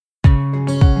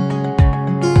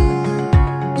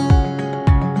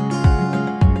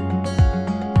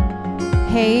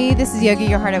Hey, this is Yoga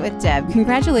Your Heart Out with Deb.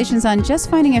 Congratulations on just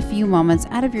finding a few moments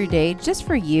out of your day just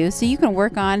for you so you can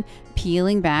work on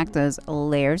peeling back those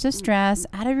layers of stress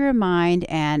out of your mind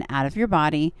and out of your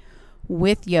body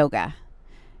with yoga.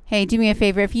 Hey, do me a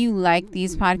favor. If you like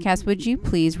these podcasts, would you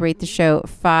please rate the show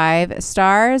 5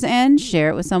 stars and share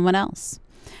it with someone else?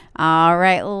 All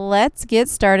right, let's get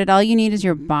started. All you need is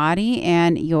your body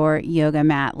and your yoga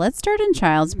mat. Let's start in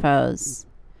child's pose.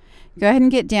 Go ahead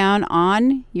and get down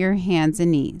on your hands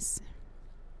and knees.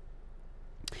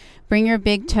 Bring your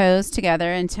big toes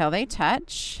together until they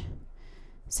touch.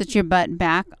 Sit your butt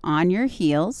back on your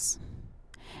heels.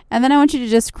 And then I want you to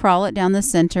just crawl it down the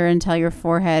center until your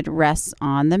forehead rests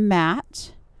on the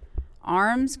mat.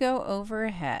 Arms go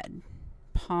overhead.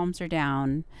 Palms are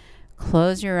down.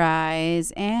 Close your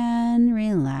eyes and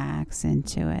relax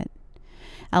into it.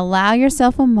 Allow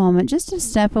yourself a moment just to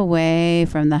step away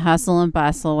from the hustle and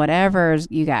bustle, whatever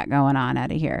you got going on out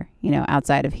of here,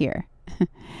 outside of here.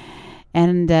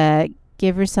 And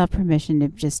give yourself permission to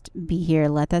just be here.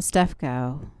 Let that stuff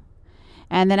go.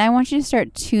 And then I want you to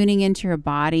start tuning into your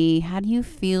body. How do you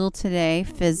feel today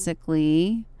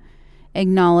physically?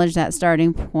 Acknowledge that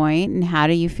starting point. And how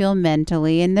do you feel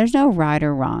mentally? And there's no right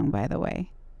or wrong, by the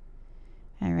way.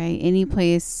 All right. Any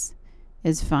place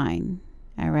is fine.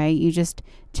 All right. You just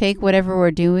take whatever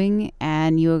we're doing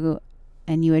and you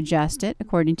adjust it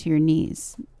according to your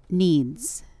needs.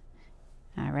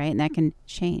 All right. And that can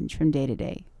change from day to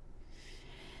day.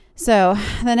 So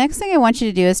the next thing I want you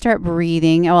to do is start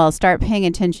breathing. Start paying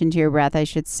attention to your breath, I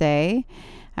should say.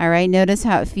 All right. Notice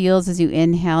how it feels as you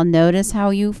inhale. Notice how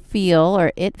you feel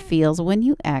or it feels when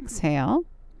you exhale.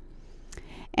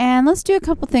 And let's do a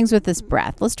couple things with this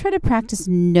breath. Let's try to practice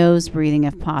nose breathing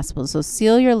if possible. So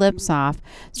seal your lips off.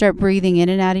 Start breathing in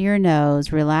and out of your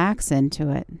nose. Relax into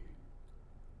it.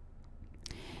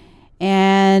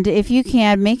 And if you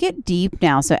can, make it deep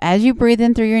now. So as you breathe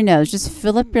in through your nose, just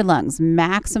fill up your lungs,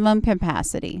 maximum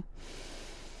capacity.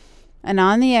 And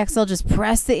on the exhale, just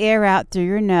press the air out through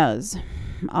your nose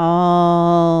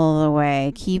all the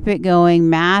way. Keep it going.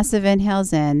 Massive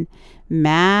inhales in.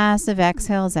 Massive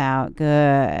exhales out.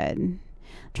 Good.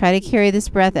 Try to carry this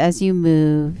breath as you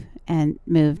move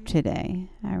today.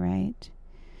 All right.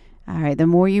 All right. The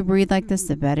more you breathe like this,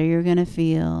 the better you're going to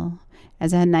feel.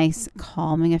 As a nice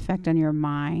calming effect on your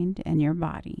mind and your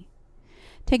body.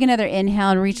 Take another inhale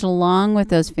and reach along with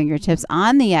those fingertips.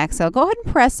 On the exhale, go ahead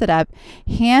and press it up.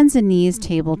 Hands and knees,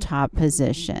 tabletop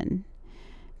position.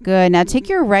 Good. Now take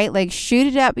your right leg, shoot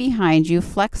it out behind you.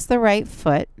 Flex the right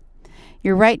foot.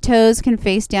 Your right toes can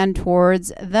face down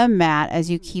towards the mat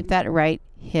as you keep that right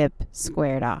hip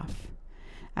squared off.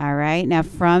 All right. Now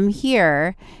from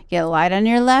here, get light on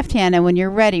your left hand. And when you're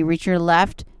ready, reach your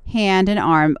left hand and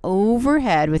arm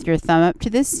overhead with your thumb up to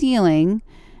the ceiling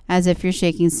as if you're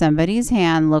shaking somebody's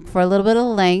hand. Look for a little bit of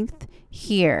length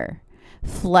here.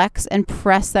 Flex and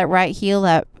press that right heel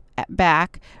up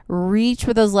back. Reach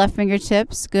with those left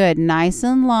fingertips. Good. Nice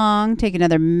and long. Take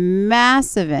another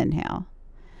massive inhale.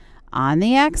 On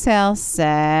the exhale,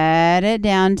 set it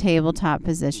down, tabletop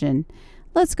position.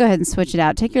 Let's go ahead and switch it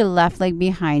out. Take your left leg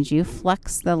behind you.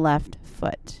 Flex the left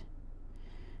foot.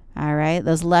 All right.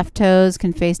 Those left toes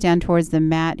can face down towards the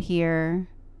mat here.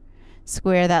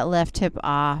 Square that left hip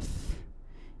off.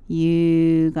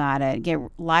 You got it. Get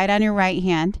light on your right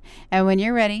hand. And when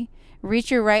you're ready,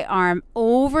 reach your right arm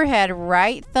overhead,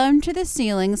 right thumb to the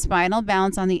ceiling, spinal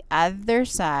balance on the other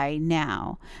side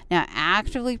now. Now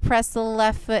actively press the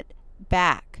left foot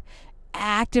back.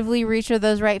 Actively reach with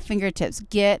those right fingertips.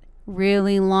 Get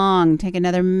really long. Take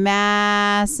another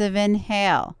massive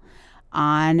inhale.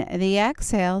 On the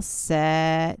exhale,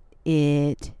 set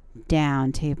it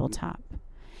down, tabletop.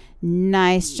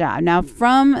 Nice job. Now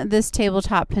from this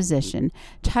tabletop position,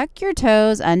 tuck your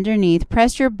toes underneath,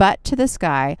 press your butt to the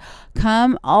sky,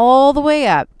 come all the way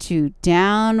up to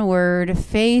downward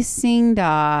facing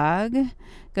dog.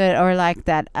 Good, or like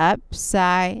that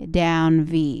upside down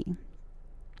V.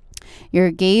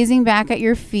 You're gazing back at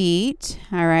your feet.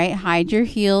 All right, hide your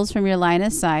heels from your line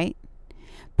of sight.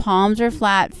 Palms are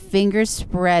flat, fingers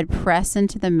spread, press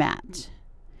into the mat.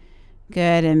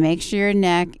 Good, and make sure your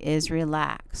neck is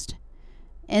relaxed.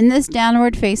 In this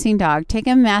downward facing dog, take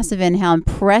a massive inhale and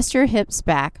press your hips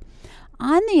back.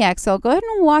 On the exhale, go ahead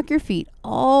and walk your feet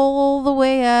all the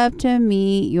way up to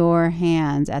meet your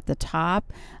hands at the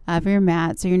top of your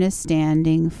mat. So you're in a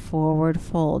standing forward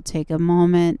fold. Take a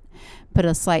moment, put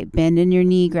a slight bend in your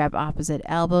knee, grab opposite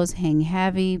elbows, hang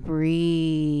heavy,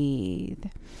 breathe.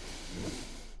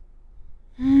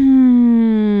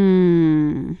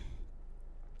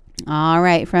 All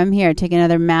right, from here, take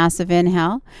another massive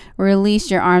inhale.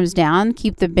 Release your arms down.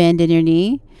 Keep the bend in your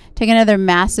knee. Take another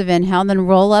massive inhale, then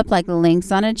roll up like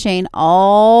links on a chain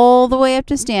all the way up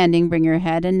to standing. Bring your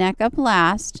head and neck up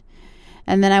last.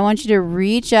 And then I want you to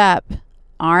reach up,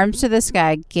 arms to the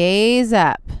sky, gaze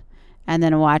up, and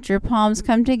then watch your palms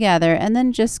come together, and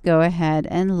then just go ahead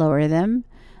and lower them.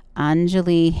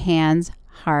 Anjali, hands,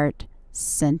 heart,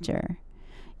 center.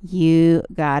 You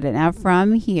got it. Now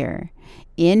from here,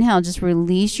 inhale, just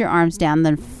release your arms down,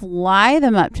 then fly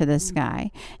them up to the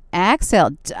sky.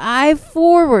 Exhale, dive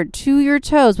forward to your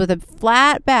toes with a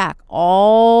flat back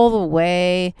all the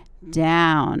way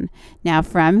down. Now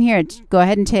from here, go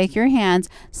ahead and take your hands,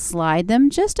 slide them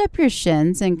just up your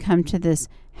shins and come to this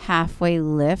halfway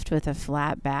lift with a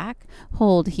flat back.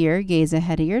 Hold here, gaze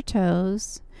ahead of your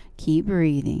toes. Keep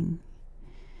breathing.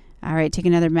 All right, take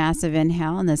another massive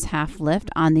inhale in this half lift.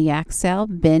 On the exhale,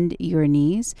 bend your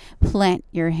knees, plant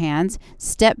your hands,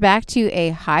 step back to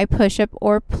a high push-up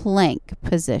or plank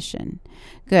position.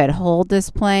 Good, hold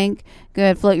this plank.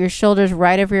 Good, float your shoulders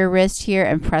right over your wrist here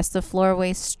and press the floor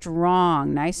away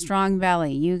strong. Nice strong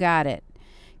belly, you got it.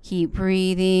 Keep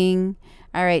breathing.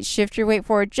 All right, shift your weight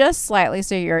forward just slightly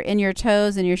so you're in your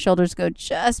toes and your shoulders go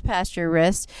just past your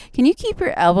wrists. Can you keep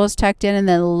your elbows tucked in and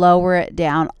then lower it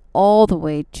down all the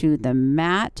way to the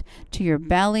mat, to your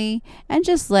belly, and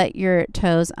just let your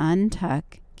toes untuck.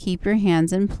 Keep your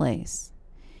hands in place.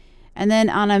 And then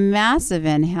on a massive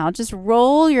inhale, just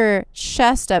roll your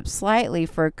chest up slightly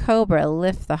for cobra,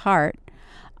 lift the heart.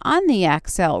 On the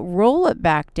exhale, roll it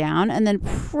back down and then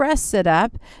press it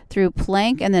up through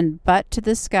plank and then butt to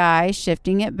the sky,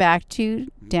 shifting it back to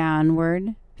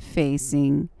downward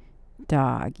facing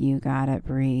dog. You got it.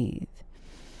 Breathe.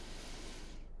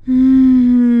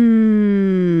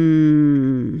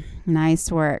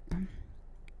 Nice work.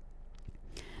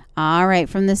 All right,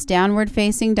 from this downward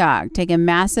facing dog, take a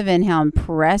massive inhale and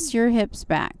press your hips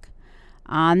back.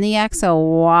 On the exhale,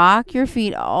 walk your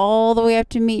feet all the way up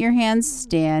to meet your hands,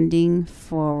 standing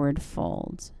forward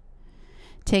fold.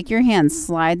 Take your hands,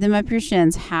 slide them up your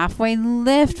shins, halfway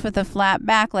lift with a flat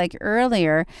back like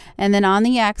earlier, and then on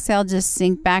the exhale, just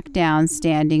sink back down,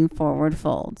 standing forward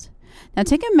fold. Now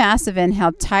take a massive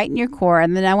inhale, tighten your core,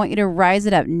 and then I want you to rise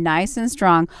it up nice and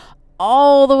strong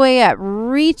all the way up.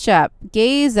 Reach up,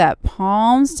 gaze up,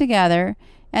 palms together,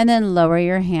 and then lower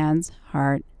your hands,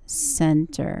 heart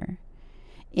center.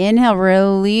 Inhale,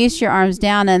 release your arms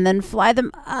down and then fly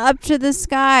them up to the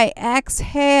sky.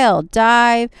 Exhale,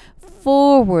 dive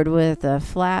forward with a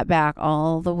flat back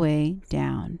all the way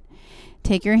down.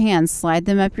 Take your hands, slide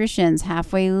them up your shins,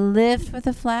 halfway lift with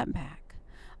a flat back.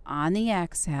 On the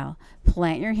exhale,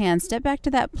 plant your hands, step back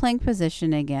to that plank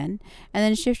position again, and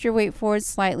then shift your weight forward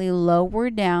slightly, lower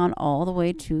down all the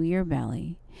way to your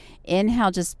belly.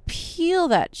 Inhale, just peel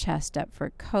that chest up for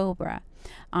cobra.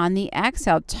 On the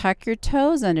exhale, tuck your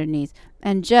toes underneath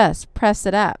and just press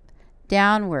it up.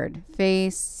 Downward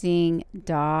facing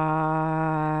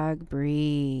dog.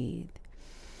 Breathe.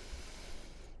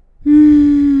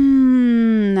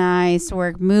 Nice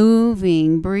work.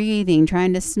 Moving, breathing,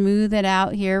 trying to smooth it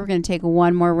out here. We're going to take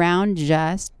one more round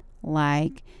just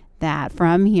like that.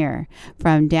 From here,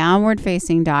 from downward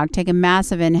facing dog, take a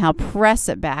massive inhale, press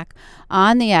it back.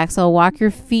 On the exhale, walk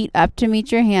your feet up to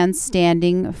meet your hands,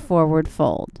 standing forward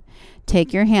fold.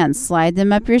 Take your hands, slide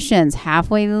them up your shins,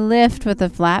 halfway lift with a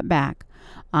flat back.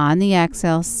 On the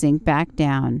exhale, sink back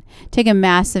down. Take a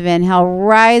massive inhale,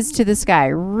 rise to the sky,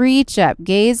 reach up,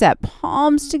 gaze up,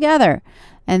 palms together,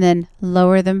 and then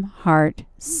lower them, heart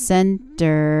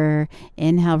center.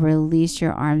 Inhale, release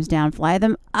your arms down, fly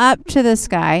them up to the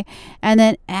sky, and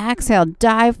then exhale,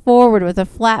 dive forward with a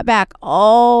flat back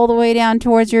all the way down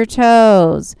towards your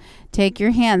toes. Take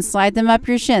your hands, slide them up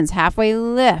your shins, halfway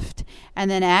lift,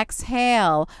 and then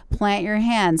exhale, plant your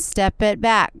hands, step it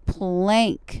back,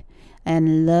 plank,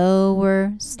 and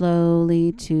lower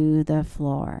slowly to the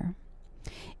floor.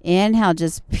 Inhale,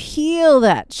 just peel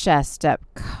that chest up,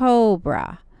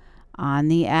 cobra. On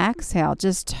the exhale,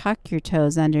 just tuck your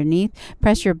toes underneath,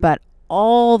 press your butt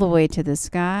all the way to the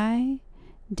sky,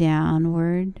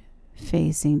 downward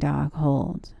facing dog.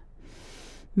 Hold.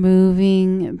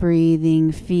 Moving,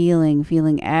 breathing,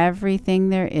 feeling everything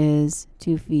there is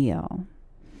to feel.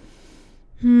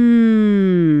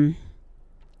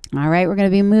 All right, we're going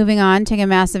to be moving on. Take a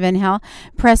massive inhale,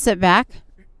 press it back.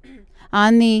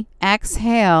 On the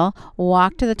exhale,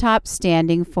 walk to the top,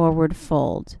 standing forward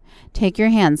fold. Take your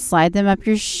hands, slide them up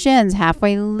your shins,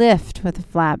 halfway lift with a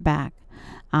flat back.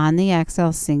 On the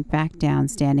exhale, sink back down,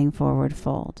 standing forward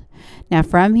fold. Now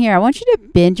from here, I want you to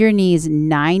bend your knees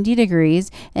 90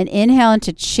 degrees and inhale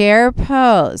into chair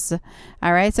pose.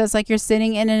 All right, so it's like you're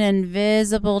sitting in an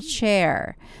invisible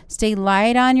chair. Stay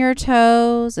light on your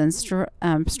toes and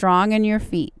strong in your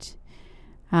feet.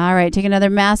 All right, take another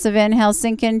massive inhale,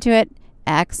 sink into it.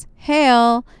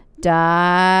 Exhale,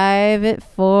 dive it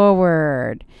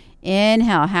forward.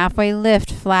 Inhale, halfway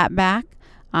lift, flat back.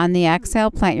 On the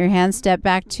exhale, plant your hands, step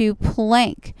back to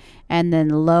plank, and then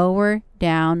lower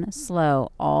down slow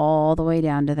all the way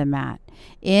down to the mat.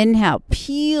 Inhale,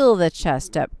 peel the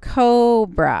chest up,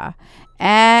 cobra.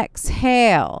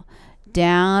 Exhale,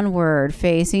 downward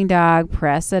facing dog,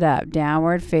 press it up,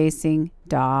 downward facing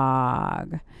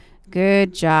dog.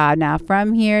 Good job. Now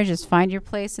from here, just find your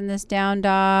place in this down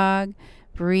dog,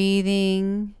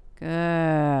 breathing.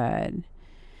 Good.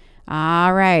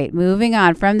 All right, moving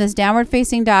on. From this downward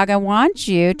facing dog, I want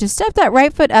you to step that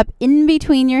right foot up in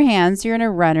between your hands. You're in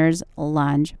a runner's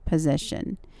lunge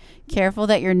position. Careful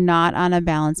that you're not on a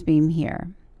balance beam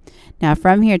here. Now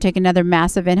from here, take another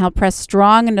massive inhale, press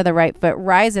strong into the right foot,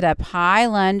 rise it up, high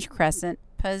lunge crescent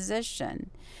position.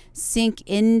 Sink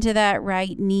into that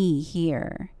right knee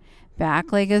here.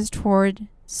 Back leg is toward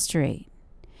straight,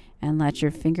 and let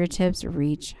your fingertips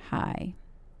reach high.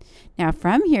 Now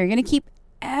from here, you're going to keep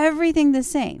everything the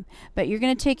same, but you're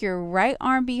going to take your right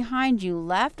arm behind you,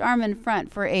 left arm in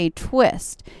front for a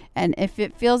twist. And if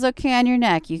it feels okay on your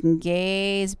neck, you can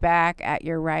gaze back at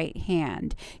your right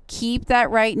hand. Keep that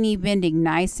right knee bending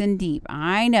nice and deep.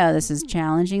 I know this is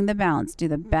challenging the balance. Do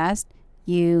the best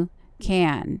you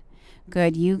can.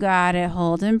 Good, you got it.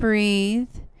 Hold and breathe.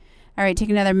 All right, take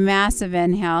another massive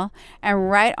inhale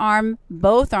and right arm,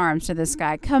 both arms to the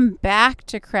sky. Come back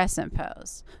to crescent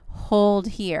pose. Hold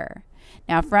here.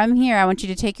 Now from here, I want you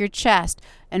to take your chest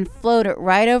and float it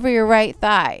right over your right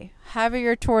thigh. Hover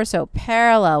your torso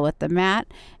parallel with the mat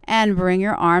and bring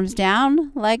your arms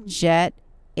down like jet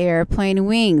airplane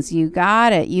wings. You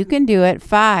got it. You can do it.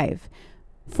 5,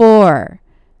 4,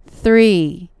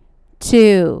 3,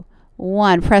 2,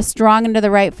 1. Press strong into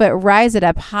the right foot. Rise it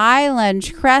up. High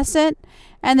lunge crescent.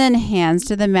 And then hands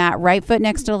to the mat. Right foot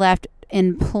next to left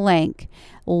in plank.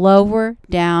 Lower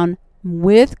down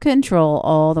with control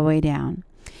all the way down.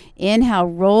 Inhale,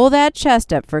 roll that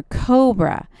chest up for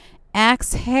cobra.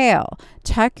 Exhale,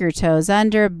 tuck your toes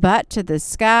under, butt to the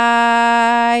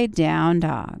sky, down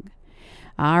dog.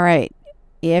 All right,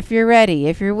 if you're ready,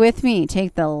 if you're with me,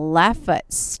 take the left foot,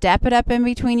 step it up in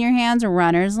between your hands,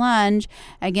 runner's lunge.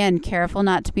 Again, careful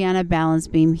not to be on a balance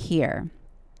beam here.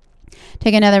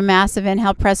 Take another massive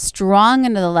inhale, press strong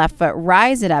into the left foot,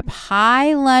 rise it up,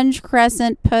 high lunge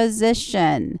crescent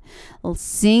position.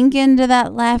 Sink into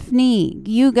that left knee.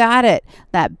 You got it.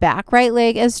 That back right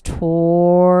leg is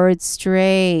towards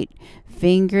straight.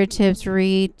 Fingertips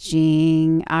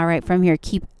reaching. All right, from here,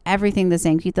 keep everything the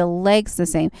same. Keep the legs the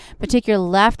same, but take your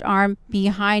left arm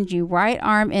behind you, right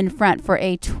arm in front for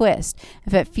a twist.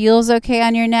 If it feels okay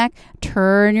on your neck,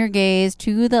 turn your gaze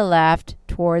to the left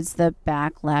towards the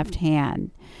back left hand.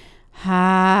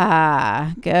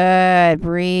 Good.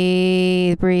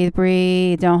 Breathe, breathe,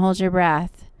 breathe. Don't hold your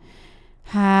breath.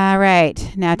 All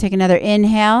right, now take another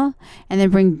inhale and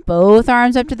then bring both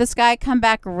arms up to the sky. Come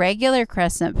back, regular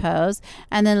crescent pose,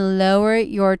 and then lower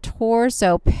your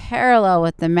torso parallel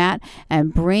with the mat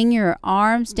and bring your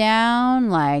arms down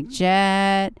like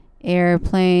jet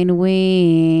airplane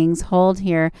wings. Hold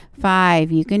here.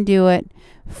 5, you can do it.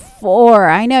 4,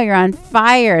 I know you're on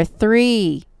fire.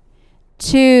 3,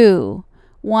 2,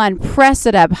 1. Press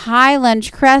it up. High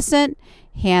lunge crescent.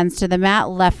 Hands to the mat,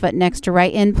 left foot next to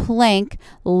right in plank.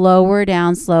 Lower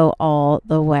down slow all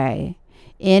the way.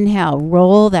 Inhale,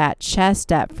 roll that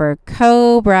chest up for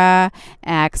cobra.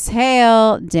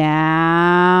 Exhale,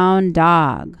 down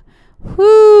dog.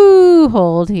 Whoo,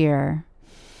 hold here.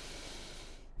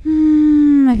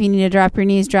 If you need to drop your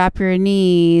knees, drop your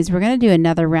knees. We're going to do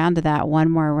another round of that,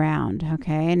 one more round,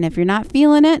 okay? And if you're not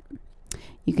feeling it,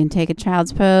 you can take a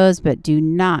child's pose, but do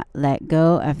not let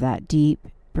go of that deep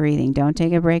breathing. Don't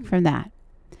take a break from that.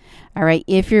 All right,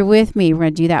 if you're with me, we're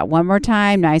going to do that one more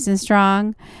time, nice and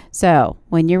strong. So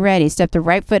when you're ready, step the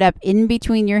right foot up in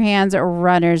between your hands,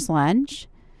 runner's lunge.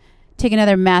 Take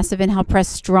another massive inhale, press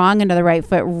strong into the right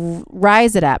foot,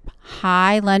 rise it up.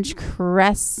 High lunge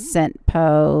crescent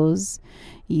pose.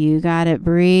 You got it,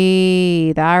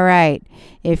 breathe. All right,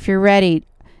 if you're ready,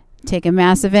 take a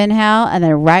massive inhale and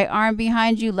then right arm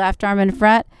behind you, left arm in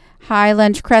front. High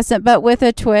lunge crescent, but with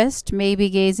a twist, maybe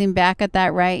gazing back at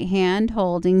that right hand,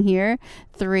 holding here.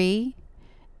 3,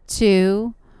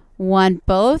 2, 1,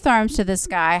 both arms to the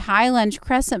sky, high lunge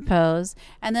crescent pose,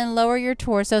 and then lower your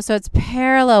torso so it's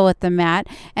parallel with the mat,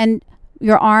 and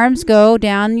your arms go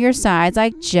down your sides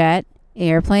like jet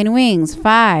airplane wings.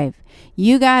 5,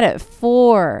 you got it.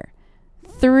 4,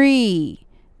 3,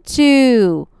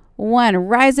 2, 1.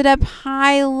 Rise it up,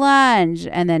 high lunge,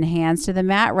 and then hands to the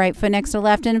mat, right foot next to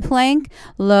left in plank,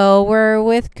 lower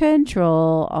with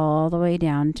control all the way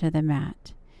down to the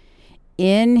mat.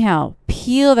 Inhale,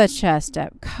 peel the chest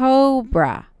up,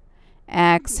 cobra.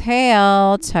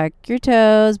 Exhale, tuck your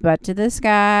toes, butt to the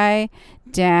sky,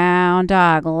 down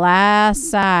dog. Last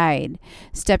side.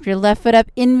 Step your left foot up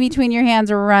in between your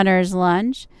hands, runner's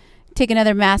lunge. Take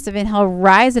another massive inhale,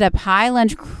 rise it up, high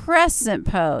lunge, crescent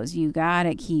pose. You got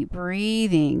it. Keep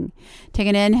breathing. Take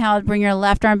an inhale, bring your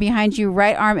left arm behind you,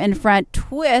 right arm in front,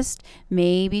 twist.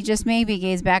 Maybe, just maybe,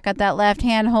 gaze back at that left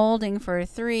hand, holding for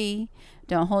 3.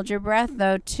 Don't hold your breath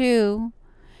though. 2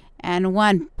 and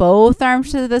 1. Both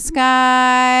arms to the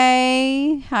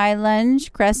sky, high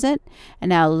lunge, crescent. And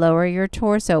now lower your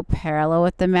torso, parallel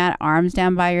with the mat, arms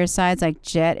down by your sides like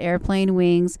jet airplane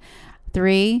wings.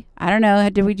 3, I don't know,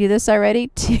 did we do this already?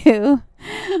 2,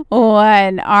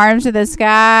 1, arms to the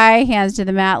sky, hands to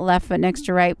the mat, left foot next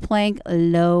to right plank,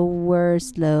 lower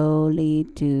slowly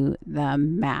to the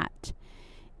mat.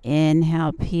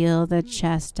 Inhale, peel the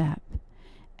chest up.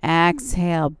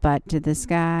 Exhale, butt to the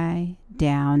sky,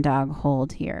 down dog,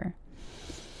 hold here.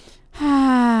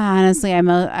 Honestly, I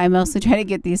mostly try to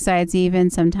get these sides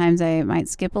even. Sometimes I might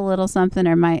skip a little something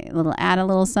or might add a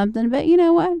little something, but you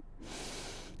know what?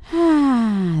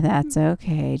 That's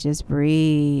okay. Just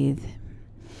breathe.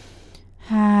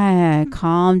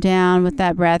 Calm down with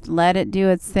that breath. Let it do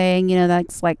its thing. You know,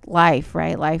 that's like life,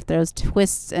 right? Life throws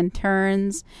twists and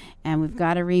turns, and we've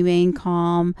got to remain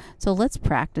calm. So let's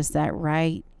practice that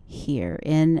right here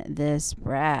in this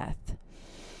breath.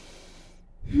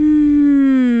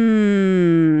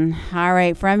 All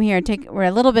right, from here, we're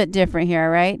a little bit different here, all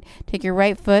right? Take your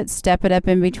right foot, step it up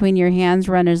in between your hands,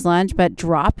 runner's lunge, but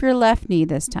drop your left knee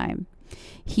this time.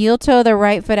 Heel toe the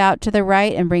right foot out to the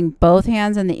right and bring both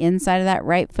hands on the inside of that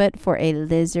right foot for a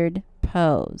lizard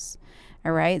pose.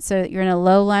 All right, so you're in a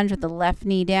low lunge with the left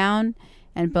knee down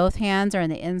and both hands are on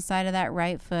the inside of that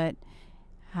right foot.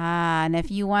 And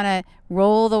if you want to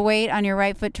roll the weight on your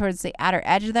right foot towards the outer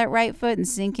edge of that right foot and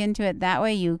sink into it that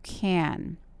way, you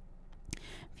can.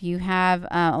 If you have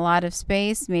a lot of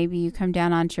space, maybe you come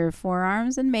down onto your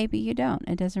forearms and maybe you don't.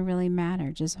 It doesn't really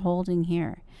matter. Just holding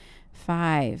here.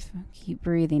 5, keep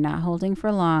breathing, not holding for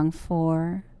long.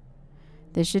 4,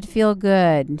 this should feel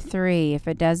good. 3, if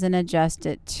it doesn't, adjust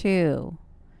it. 2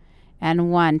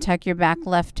 and 1, tuck your back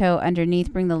left toe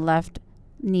underneath, bring the left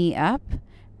knee up.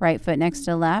 Right foot next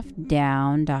to left,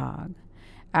 down dog.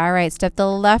 All right, step the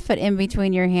left foot in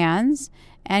between your hands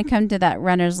and come to that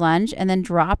runner's lunge and then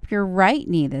drop your right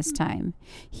knee this time.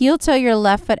 Heel toe your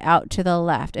left foot out to the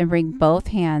left and bring both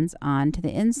hands onto the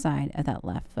inside of that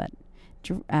left foot.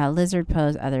 Lizard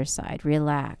pose, other side.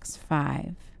 Relax.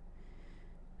 5.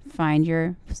 Find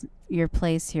your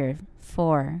place here.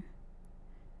 4,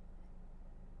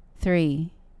 3,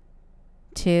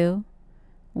 2,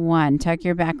 1. Tuck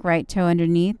your back right toe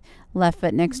underneath, left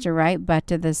foot next to right, butt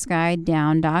to the sky,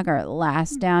 down dog. Our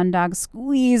last down dog.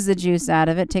 Squeeze the juice out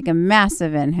of it. Take a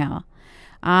massive inhale.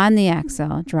 On the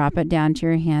exhale, drop it down to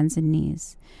your hands and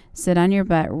knees. Sit on your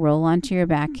butt, roll onto your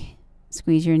back,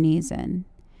 squeeze your knees in.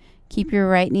 Keep your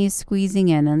right knee squeezing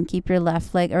in and keep your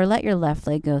left leg, or let your left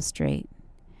leg go straight.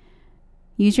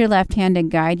 Use your left hand to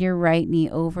guide your right knee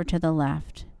over to the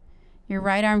left. Your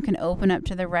right arm can open up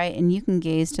to the right and you can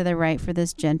gaze to the right for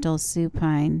this gentle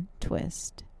supine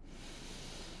twist.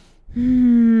 Take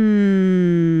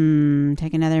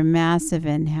another massive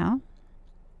inhale.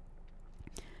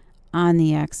 On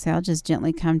the exhale, just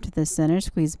gently come to the center,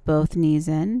 squeeze both knees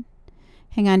in.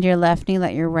 Hang on to your left knee,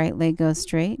 let your right leg go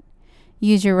straight.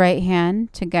 Use your right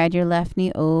hand to guide your left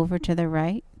knee over to the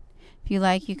right. If you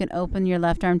like, you can open your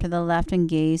left arm to the left and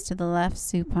gaze to the left,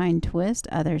 supine twist,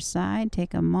 other side.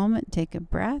 Take a moment, take a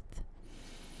breath.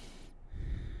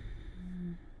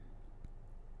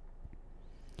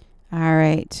 All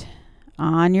right.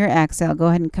 On your exhale, go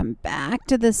ahead and come back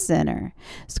to the center.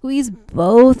 Squeeze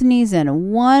both knees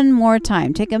in one more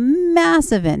time. Take a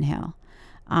massive inhale.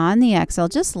 On the exhale,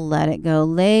 just let it go.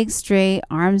 Legs straight,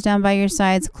 arms down by your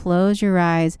sides. Close your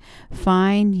eyes.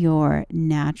 Find your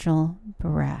natural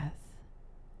breath.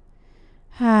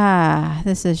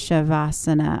 This is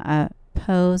Shavasana, a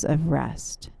pose of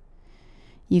rest.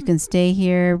 You can stay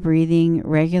here breathing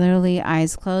regularly,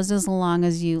 eyes closed as long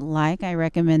as you like. I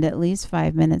recommend at least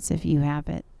 5 minutes if you have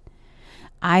it.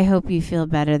 I hope you feel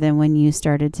better than when you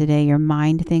started today. Your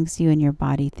mind thanks you and your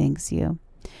body thanks you.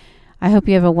 I hope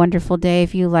you have a wonderful day.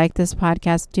 If you like this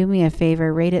podcast, do me a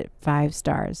favor, rate it 5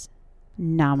 stars.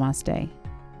 Namaste.